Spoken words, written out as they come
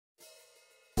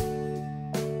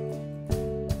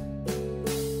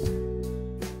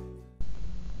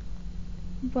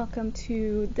Welcome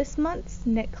to this month's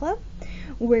Knit Club.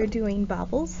 We're doing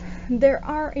bobbles. There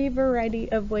are a variety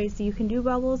of ways you can do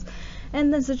bobbles,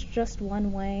 and this is just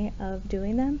one way of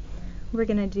doing them. We're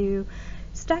going to do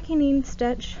stocking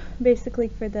stitch basically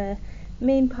for the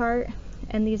main part,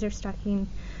 and these are stocking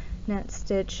net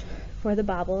stitch for the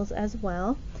bobbles as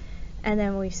well. And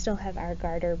then we still have our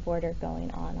garter border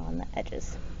going on the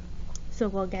edges. So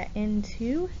we'll get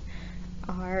into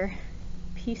our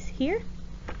piece here.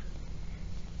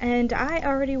 And I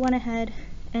already went ahead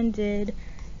and did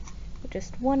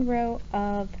just one row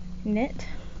of knit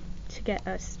to get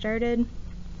us started.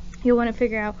 You'll want to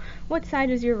figure out what side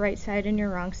is your right side and your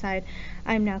wrong side.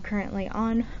 I'm now currently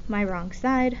on my wrong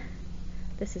side.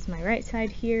 This is my right side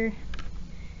here,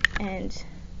 and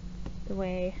the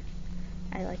way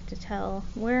I like to tell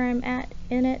where I'm at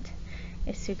in it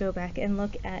is to go back and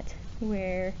look at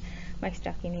where my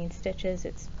stocking stitch is.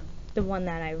 It's the one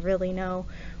that I really know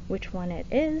which one it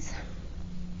is,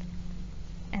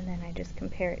 and then I just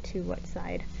compare it to what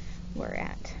side we're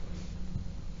at.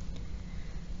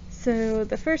 So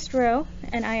the first row,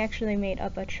 and I actually made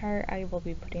up a chart, I will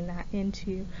be putting that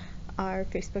into our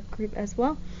Facebook group as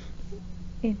well,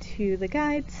 into the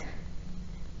guides.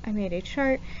 I made a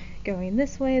chart going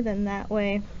this way, then that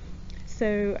way.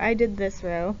 So I did this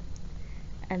row,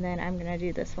 and then I'm gonna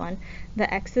do this one.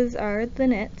 The X's are the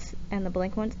knits, and the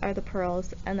blank ones are the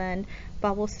purls, and then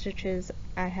bobble stitches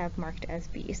I have marked as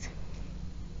B's.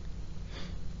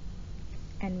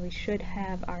 And we should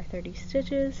have our 30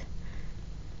 stitches.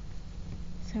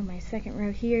 So my second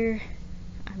row here,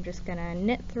 I'm just gonna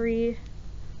knit 3,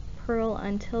 purl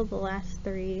until the last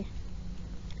 3,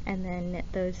 and then knit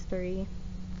those 3.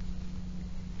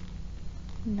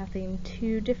 Nothing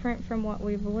too different from what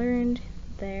we've learned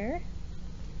there.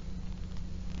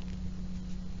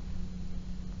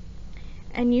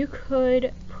 And you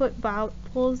could put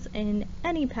bobbles in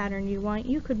any pattern you want.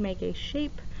 You could make a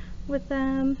shape with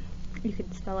them. You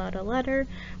could spell out a letter,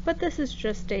 but this is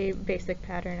just a basic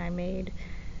pattern I made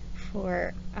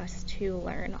for us to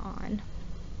learn on.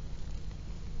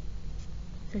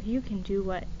 So you can do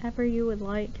whatever you would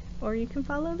like, or you can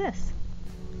follow this.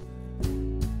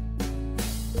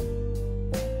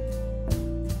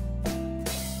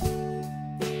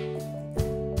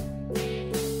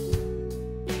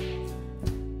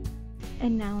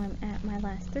 And now I'm at my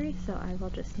last 3, so I will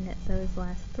just knit those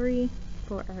last 3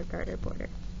 for our garter border.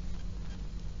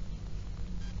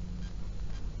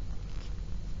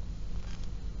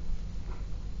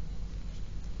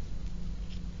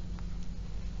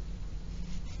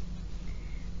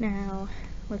 Now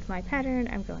with my pattern,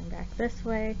 I'm going back this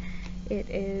way. It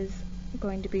is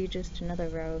going to be just another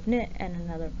row of knit and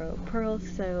another row of purls,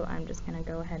 so I'm just going to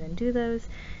go ahead and do those.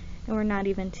 And we're not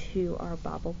even to our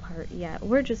bobble part yet.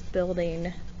 We're just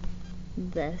building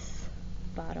this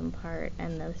bottom part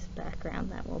and this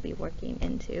background that we'll be working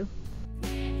into.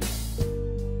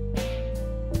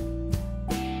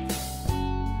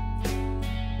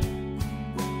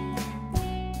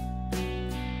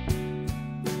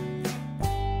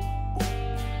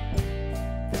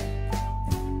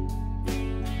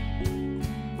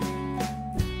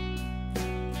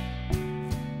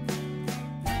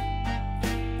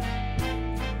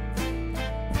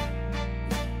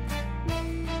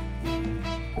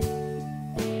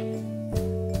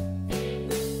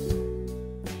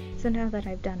 So now that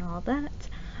I've done all that,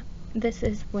 this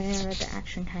is where the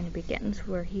action kind of begins.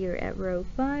 We're here at row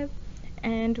 5,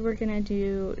 and we're gonna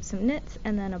do some knits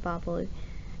and then a bobble.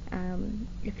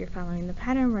 If you're following the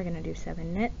pattern, we're gonna do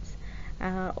 7 knits,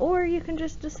 or you can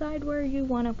just decide where you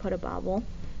want to put a bobble,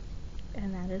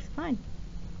 and that is fine.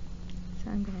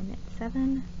 So I'm gonna knit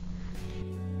 7.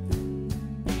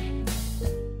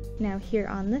 Now here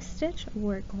on this stitch,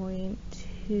 we're going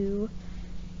to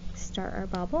start our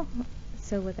bobble.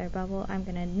 So with our bobble, I'm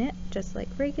going to knit just like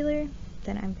regular,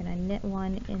 then I'm going to knit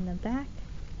 1 in the back,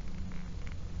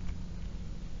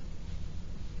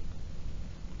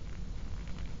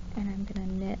 and I'm going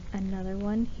to knit another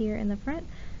one here in the front,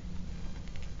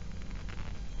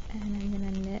 and I'm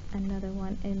going to knit another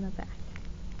one in the back.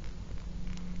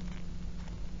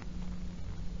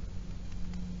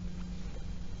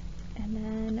 And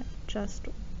then just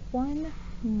one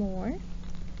more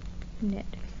knit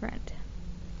front.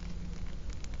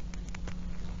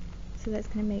 So that's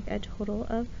going to make a total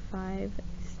of 5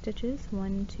 stitches.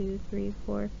 1, 2, 3,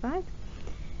 4, 5.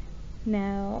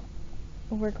 Now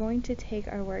we're going to take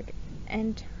our work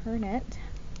and turn it,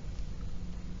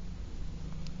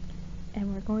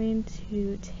 and we're going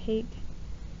to take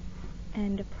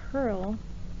and purl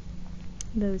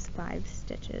those 5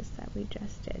 stitches that we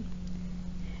just did.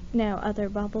 Now other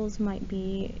bobbles might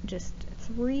be just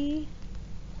 3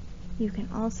 You can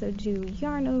also do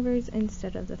yarn overs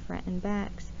instead of the front and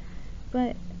backs,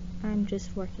 but I'm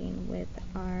just working with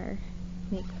our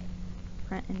make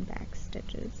front and back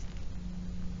stitches.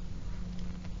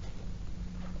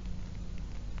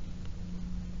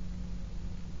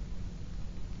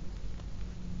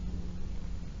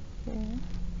 There.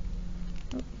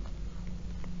 Oh.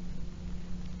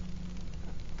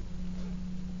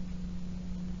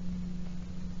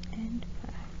 And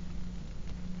 5.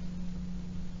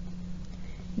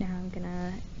 Now I'm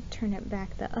gonna turn it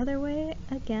back the other way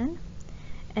again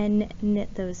and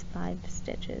knit those 5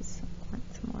 stitches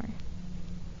once more.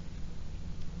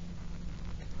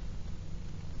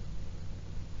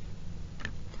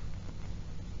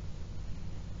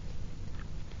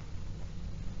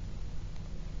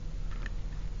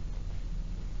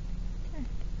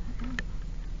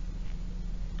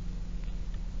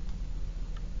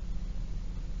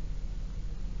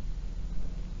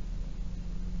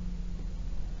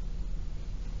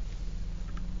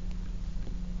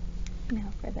 Now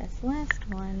for this last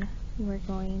one, we're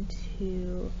going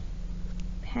to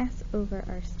pass over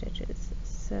our stitches.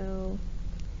 So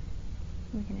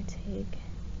we're going to take,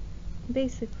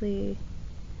 basically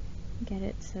get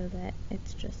it so that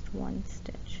it's just one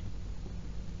stitch.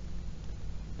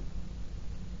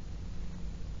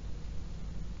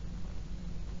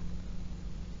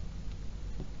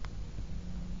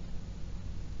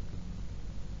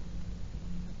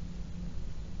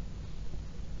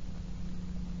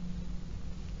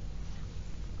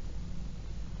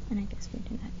 And I guess we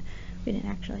didn't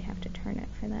actually have to turn it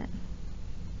for that.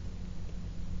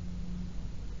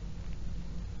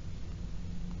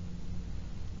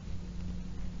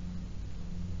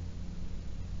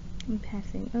 And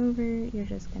passing over, you're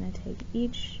just going to take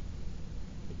each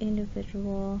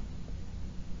individual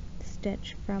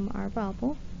stitch from our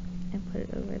bobble and put it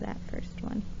over that first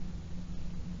one.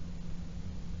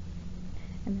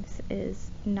 And this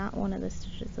is not one of the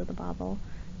stitches of the bobble,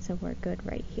 so we're good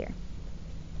right here.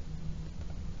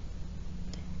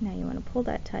 Now you want to pull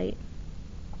that tight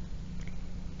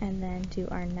and then do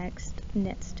our next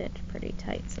knit stitch pretty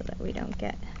tight so that we don't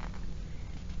get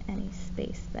any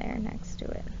space there next to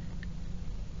it.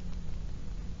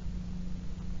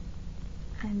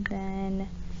 And then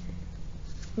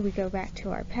we go back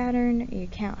to our pattern. You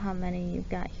count how many you've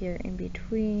got here in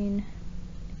between.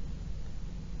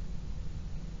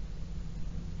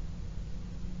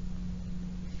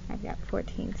 I've got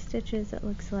 14 stitches, it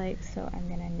looks like, so I'm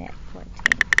going to knit 14.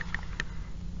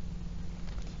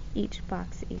 Each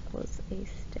box equals a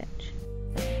stitch.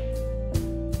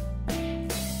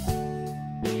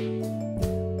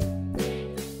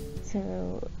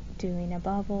 So doing a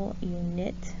bobble, you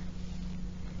knit,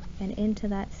 and into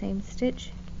that same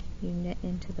stitch, you knit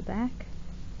into the back.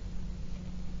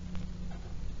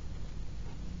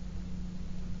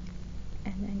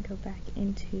 And then go back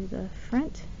into the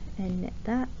front and knit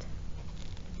that.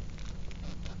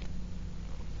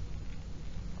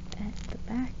 At the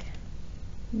back,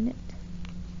 knit.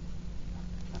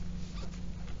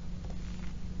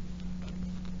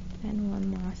 And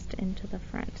one last into the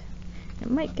front. It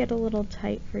might get a little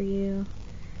tight for you.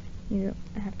 You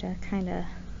have to kind of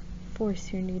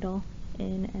force your needle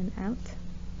in and out.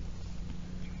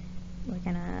 We're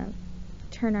gonna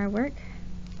turn our work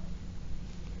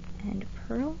and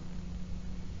purl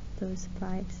those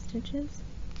 5 stitches.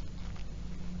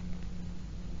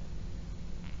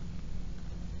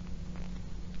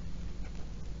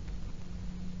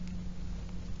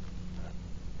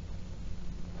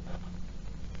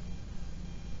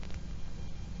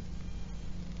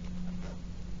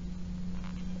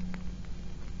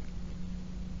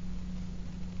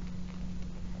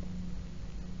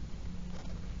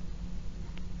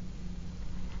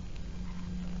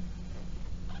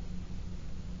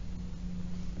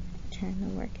 Turn the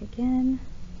work again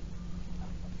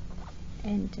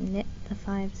and knit the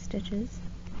 5 stitches.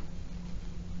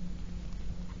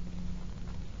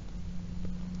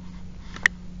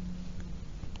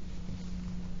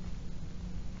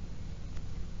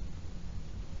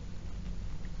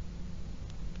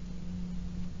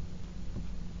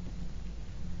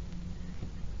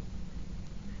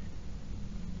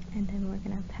 And then we're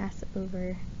going to pass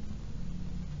over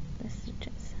the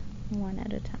stitches one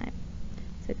at a time.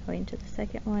 So going to the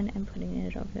second one and putting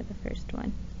it over the first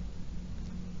one.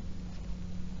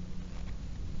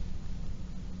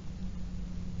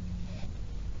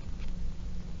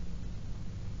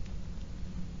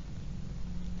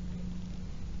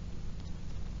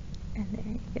 And there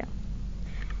you go.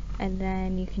 And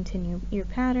then you continue your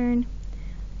pattern.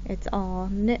 It's all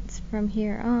knits from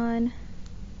here on.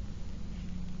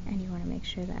 And you want to make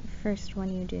sure that first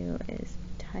one you do is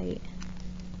tight.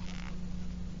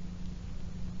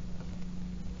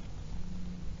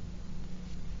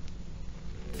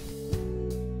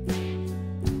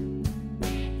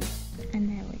 And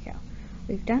there we go.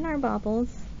 We've done our bobbles.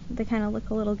 They kind of look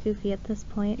a little goofy at this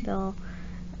point. They'll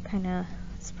kind of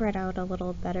spread out a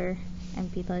little better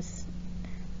and be less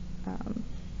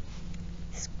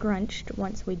scrunched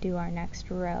once we do our next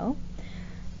row,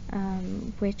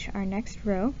 which our next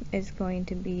row is going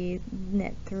to be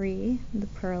knit 3, the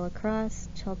purl across,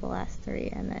 till the last 3,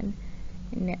 and then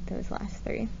knit those last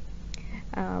 3.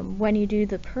 When you do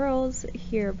the purls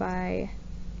here by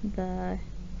the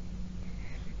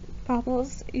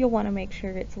bobbles, you'll want to make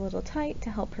sure it's a little tight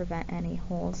to help prevent any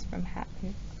holes from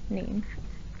happening.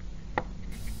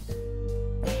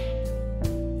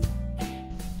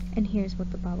 And here's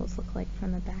what the bobbles look like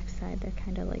from the back side. They're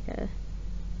kind of like a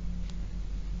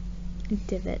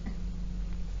divot.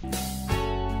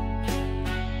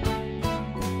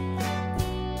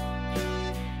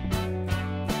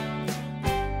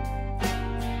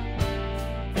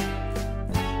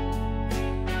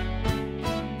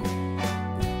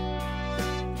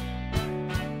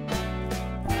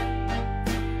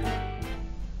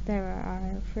 There are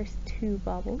our first 2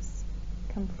 bobbles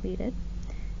completed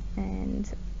and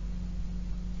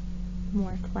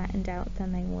more flattened out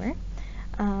than they were.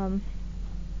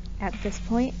 At this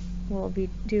point, we'll be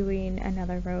doing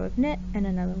another row of knit and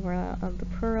another row of the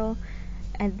purl,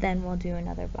 and then we'll do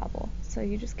another bobble. So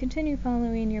you just continue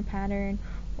following your pattern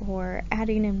or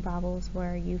adding in bobbles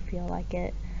where you feel like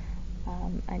it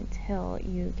until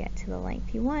you get to the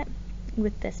length you want.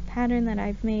 With this pattern that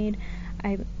I've made,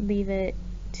 I leave it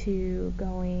to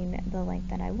going the length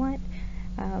that I want,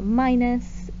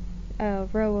 minus a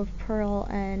row of purl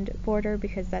and border,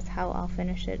 because that's how I'll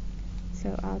finish it.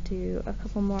 So I'll do a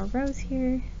couple more rows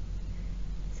here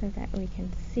so that we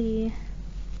can see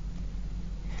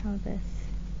how this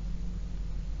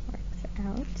works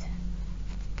out.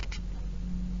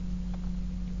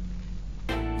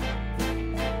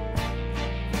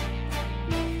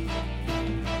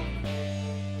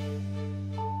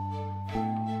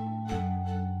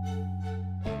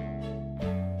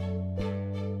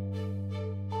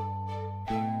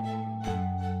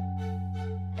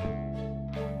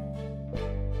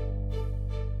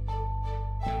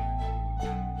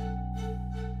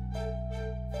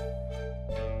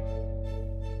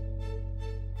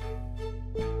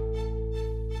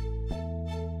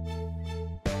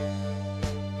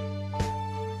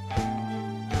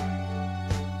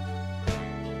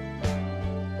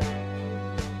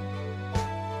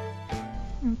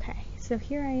 Okay, so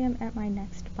here I am at my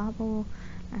next bobble.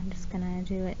 I'm just gonna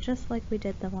do it just like we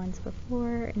did the ones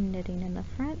before, knitting in the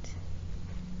front,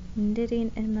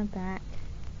 knitting in the back,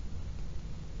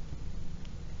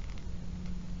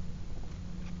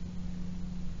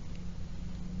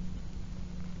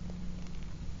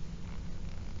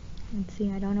 and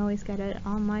see, I don't always get it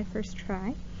on my first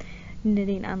try.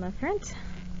 Knitting on the front,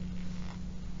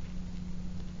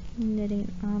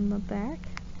 knitting on the back,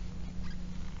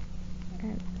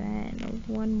 and then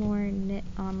one more knit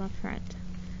on the front.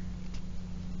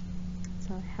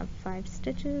 So I have 5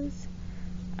 stitches.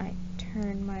 I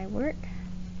turn my work,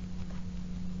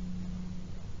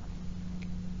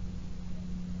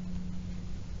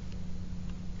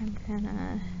 I'm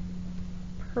gonna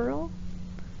purl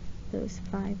those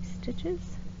 5 stitches.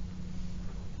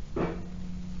 1,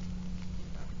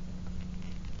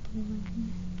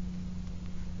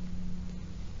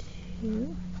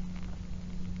 2,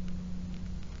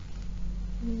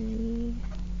 3,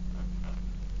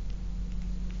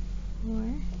 4,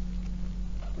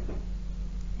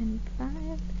 and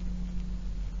 5.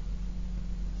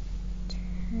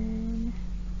 Turn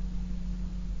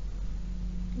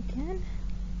again.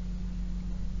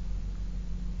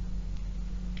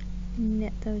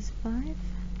 Knit those 5.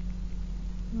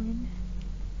 1,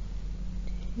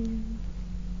 2,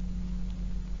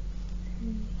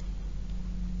 3,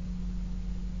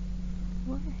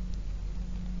 4.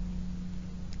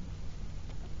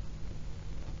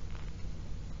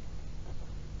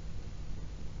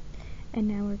 And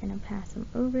now we're going to pass them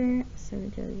over, so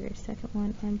do your second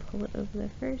one and pull it over the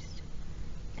first,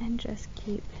 and just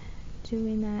keep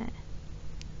doing that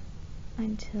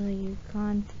until you've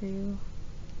gone through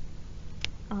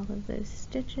all of those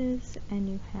stitches and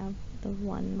you have the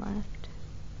one left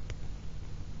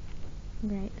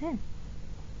right there.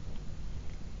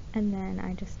 And then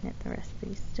I just knit the rest of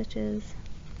these stitches.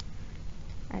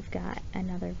 I've got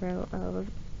another row of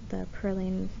the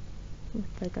purling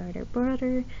with the garter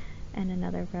border and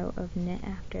another row of knit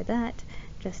after that,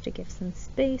 just to give some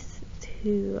space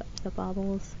to the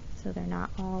bobbles so they're not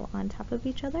all on top of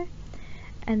each other.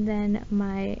 and then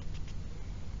my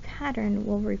pattern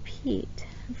will repeat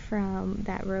from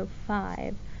that row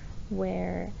 5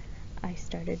 where I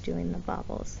started doing the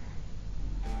bobbles.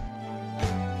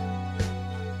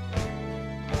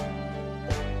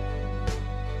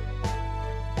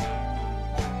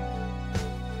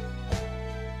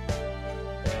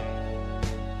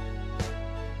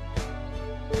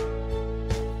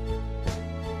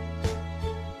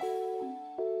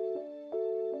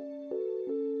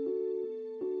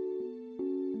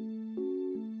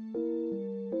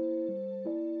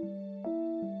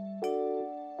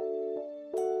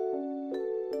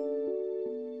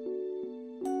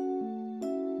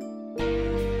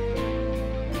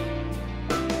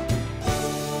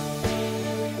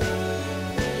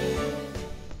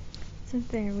 So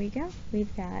there we go.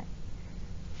 We've got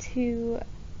 2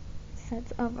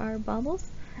 sets of our bobbles,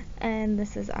 and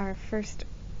this is our first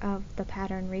of the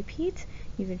pattern repeat.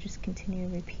 You would just continue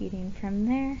repeating from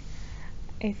there.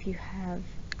 If you have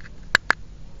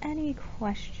any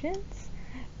questions,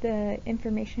 the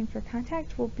information for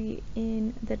contact will be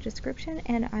in the description,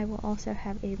 and I will also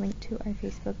have a link to our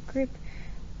Facebook group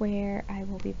where I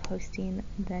will be posting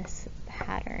this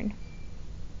pattern.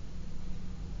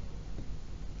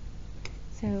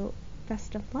 So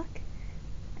best of luck,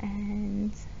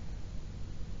 and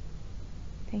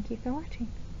thank you for watching.